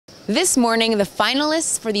This morning, the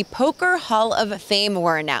finalists for the Poker Hall of Fame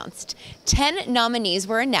were announced. 10 nominees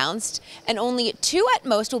were announced, and only 2 at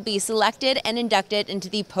most will be selected and inducted into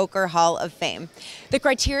the Poker Hall of Fame. The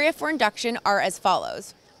criteria for induction are as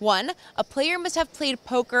follows. 1, a player must have played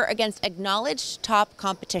poker against acknowledged top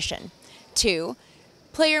competition. 2,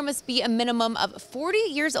 player must be a minimum of 40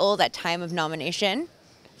 years old at time of nomination.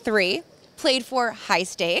 3, played for high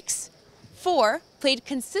stakes. 4, played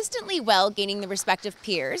consistently well, gaining the respect of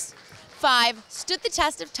peers. 5, stood the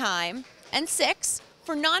test of time. And 6,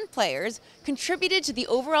 for non-players, contributed to the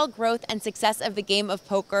overall growth and success of the game of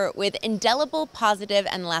poker with indelible, positive,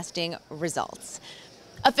 and lasting results.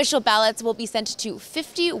 Official ballots will be sent to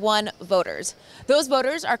 51 voters. Those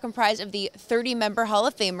voters are comprised of the 30-member Hall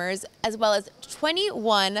of Famers, as well as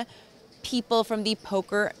 21 people from the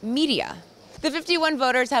poker media. The 51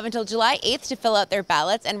 voters have until July 8th to fill out their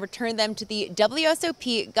ballots and return them to the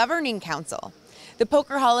WSOP Governing Council. The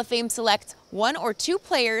Poker Hall of Fame selects 1 or 2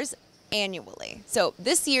 players annually. So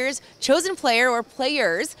this year's chosen player or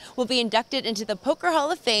players will be inducted into the Poker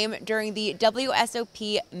Hall of Fame during the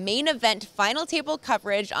WSOP main event final table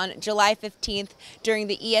coverage on July 15th during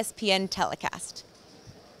the ESPN telecast.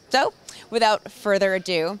 So, without further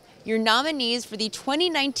ado, your nominees for the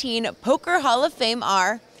 2019 Poker Hall of Fame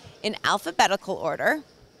are, in alphabetical order.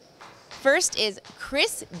 First is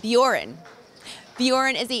Chris BJORIN.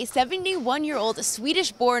 BJORIN is a 71-year-old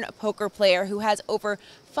Swedish-born poker player who has over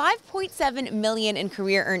 $5.7 million in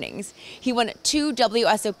career earnings. He won 2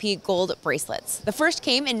 WSOP gold bracelets. The first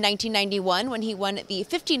came in 1991 when he won the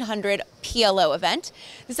 1500 PLO event.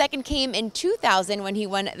 The second came in 2000 when he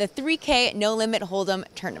won the 3K No Limit Hold'em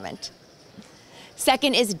tournament.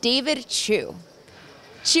 Second is David Chiu.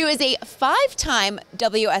 Chiu is a 5-time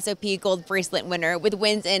WSOP gold bracelet winner with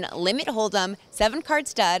wins in Limit Hold'em, 7-card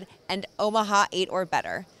stud, and Omaha 8 or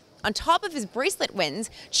better. On top of his bracelet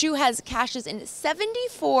wins, Chiu has cashes in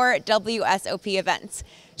 74 WSOP events.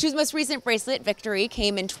 Chiu's most recent bracelet victory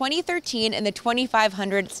came in 2013 in the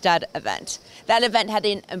 2500 stud event. That event had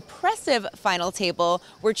an impressive final table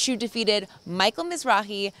where Chiu defeated Michael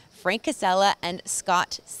Mizrachi, Kassela and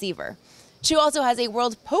Scott Seiver. Chiu also has a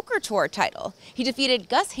World Poker Tour title. He defeated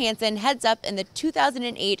Gus Hansen heads-up in the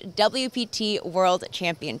 2008 WPT World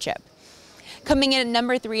Championship. Coming in at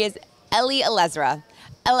number 3 is Elezra.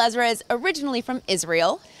 Elezra is originally from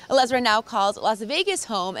Israel. Elezra now calls Las Vegas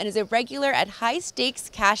home and is a regular at high-stakes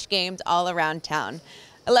cash games all around town.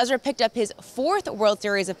 Elezra picked up his 4th World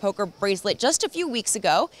Series of Poker bracelet just a few weeks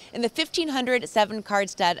ago in the 1500 7-card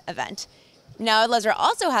stud event. Now, Elezra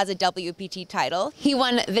also has a WPT title. He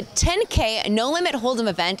won the 10K No Limit Hold'em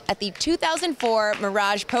event at the 2004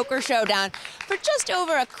 Mirage Poker Showdown for just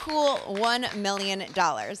over a cool $1 million.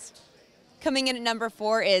 Coming in at number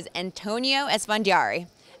 4 is Antonio Esfandiari.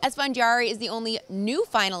 Esfandiari is the only new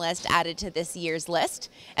finalist added to this year's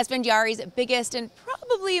list. Esfandiari's biggest and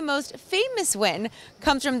probably most famous win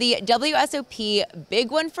comes from the WSOP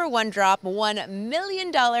Big One for One Drop $1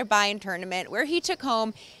 million buy-in tournament where he took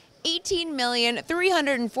home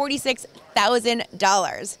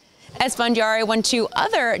 $18,346,000. Esfandiari won 2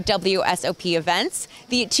 other WSOP events,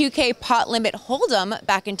 the 2K Pot Limit Hold'em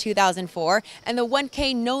back in 2004 and the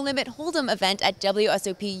 1K No Limit Hold'em event at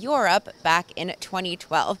WSOP Europe back in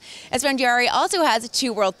 2012. Esfandiari also has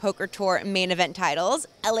 2 World Poker Tour main event titles,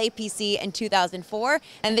 LAPC in 2004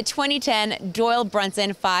 and the 2010 Doyle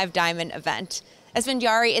Brunson 5-Diamond event.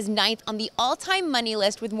 Esfandiari is 9th on the all-time money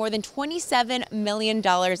list with more than $27 million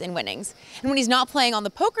in winnings. And when he's not playing on the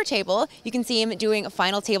poker table, you can see him doing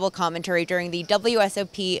final table commentary during the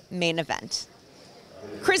WSOP main event.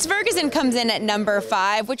 Chris Ferguson comes in at number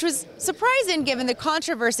 5, which was surprising given the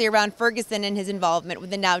controversy around Ferguson and his involvement with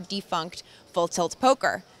the now defunct Full Tilt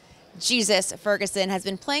Poker. Jesus Ferguson has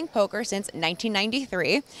been playing poker since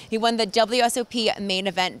 1993. He won the WSOP main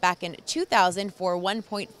event back in 2000 for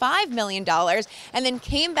 $1.5 million and then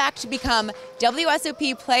came back to become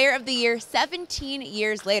WSOP Player of the Year 17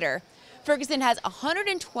 years later. Ferguson has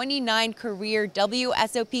 129 career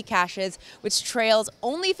WSOP cashes, which trails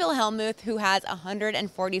only Phil Hellmuth, who has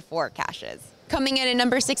 144 cashes. Coming in at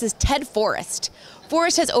number 6 is Ted Forrest.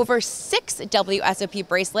 Forrest has over 6 WSOP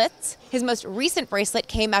bracelets. His most recent bracelet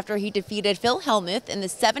came after he defeated Phil Hellmuth in the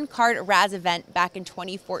 7-card Raz event back in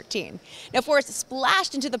 2014. Now, Forrest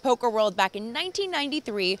splashed into the poker world back in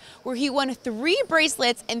 1993, where he won 3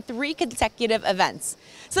 bracelets in 3 consecutive events,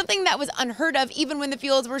 something that was unheard of even when the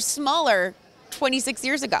fields were smaller 26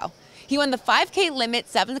 years ago. He won the 5K limit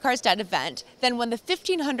 7-card stud event, then won the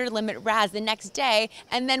 1500 limit Raz the next day,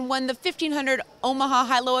 and then won the 1500 Omaha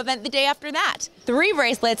high-low event the day after that. 3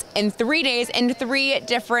 bracelets in 3 days in 3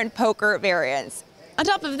 different poker variants. On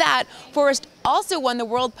top of that, Forrest also won the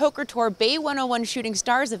World Poker Tour Bay 101 Shooting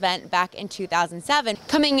Stars event back in 2007.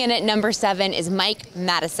 Coming in at number 7 is Mike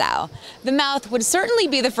Mizrachi. The Mouth would certainly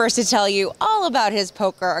be the first to tell you all about his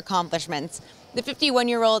poker accomplishments. The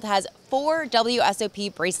 51-year-old has 4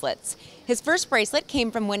 WSOP bracelets. His first bracelet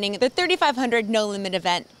came from winning the 3500 No Limit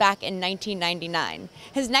event back in 1999.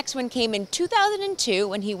 His next one came in 2002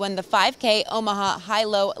 when he won the 5K Omaha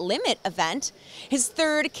High-Low Limit event. His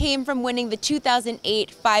third came from winning the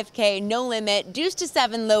 2008 5K No Limit Deuce to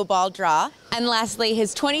 7 Low Ball Draw. And lastly,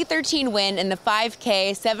 his 2013 win in the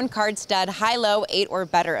 5K 7-card stud High-Low 8 or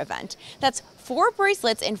Better event. That's 4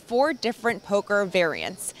 bracelets in 4 different poker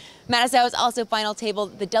variants. Mizrachi has also final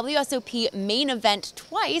tabled the WSOP main event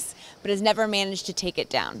twice, but has never managed to take it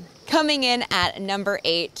down. Coming in at number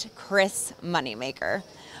 8, Chris Moneymaker.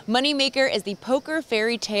 Moneymaker is the poker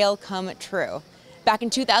fairy tale come true. Back in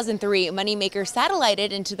 2003, Moneymaker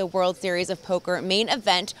satellited into the World Series of Poker main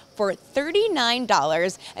event for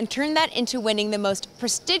 $39 and turned that into winning the most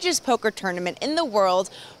prestigious poker tournament in the world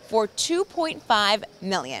for $2.5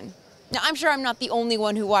 million. Now, I'm sure I'm not the only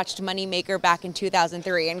one who watched Moneymaker back in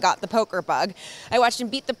 2003 and got the poker bug. I watched him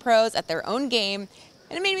beat the pros at their own game,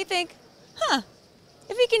 and it made me think,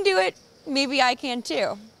 if he can do it, maybe I can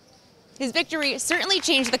too. His victory certainly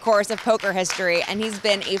changed the course of poker history, and he's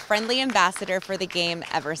been a friendly ambassador for the game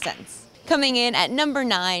ever since. Coming in at number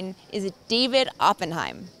 9 is David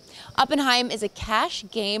Oppenheim. Oppenheim is a cash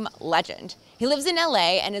game legend. He lives in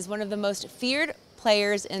LA and is one of the most feared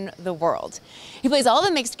players in the world. He plays all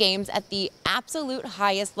the mixed games at the absolute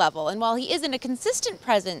highest level, and while he isn't a consistent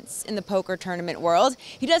presence in the poker tournament world,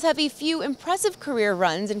 he does have a few impressive career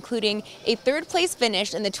runs, including a 3rd place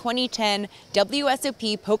finish in the 2010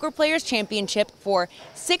 WSOP Poker Players Championship for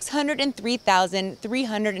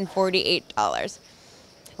 $603,348.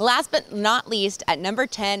 Last but not least, at number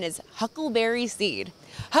 10 is Huckleberry Seed.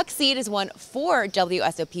 Huck Seed has won 4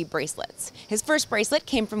 WSOP bracelets. His first bracelet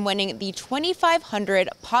came from winning the 2500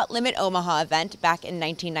 Pot Limit Omaha event back in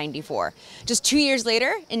 1994. Just 2 years later,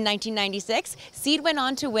 in 1996, Seed went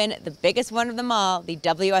on to win the biggest one of them all, the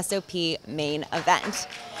WSOP main event.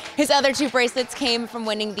 His other 2 bracelets came from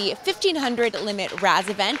winning the 1500 Limit Raz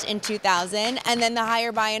event in 2000 and then the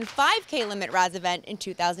higher buy-in 5K Limit Raz event in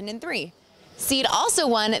 2003. Seed also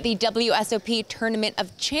won the WSOP Tournament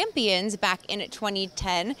of Champions back in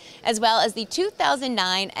 2010, as well as the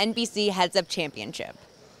 2009 NBC Heads Up Championship.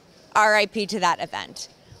 RIP to that event.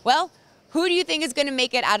 Well, who do you think is going to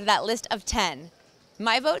make it out of that list of 10?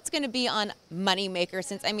 My vote's going to be on Moneymaker,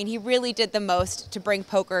 since, he really did the most to bring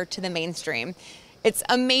poker to the mainstream. It's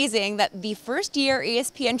amazing that the first year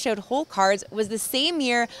ESPN showed hole cards was the same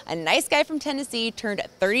year a nice guy from Tennessee turned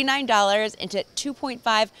 $39 into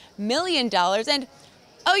 $2.5 million. And,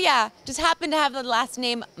 oh yeah, just happened to have the last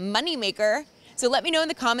name Moneymaker. So let me know in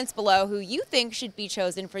the comments below who you think should be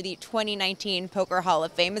chosen for the 2019 Poker Hall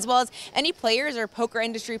of Fame, as well as any players or poker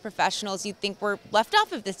industry professionals you think were left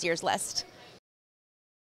off of this year's list.